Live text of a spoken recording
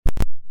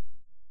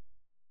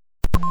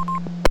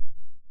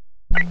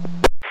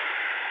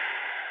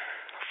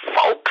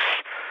Folks,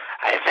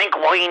 I think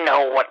we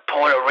know what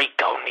Puerto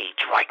Rico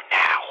needs right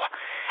now,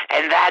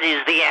 and that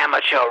is the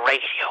amateur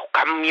radio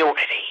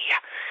community.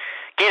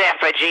 Get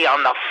Effigy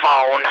on the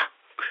phone.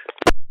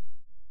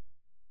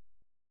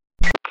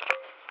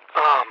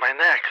 Ah, my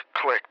neck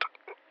clicked.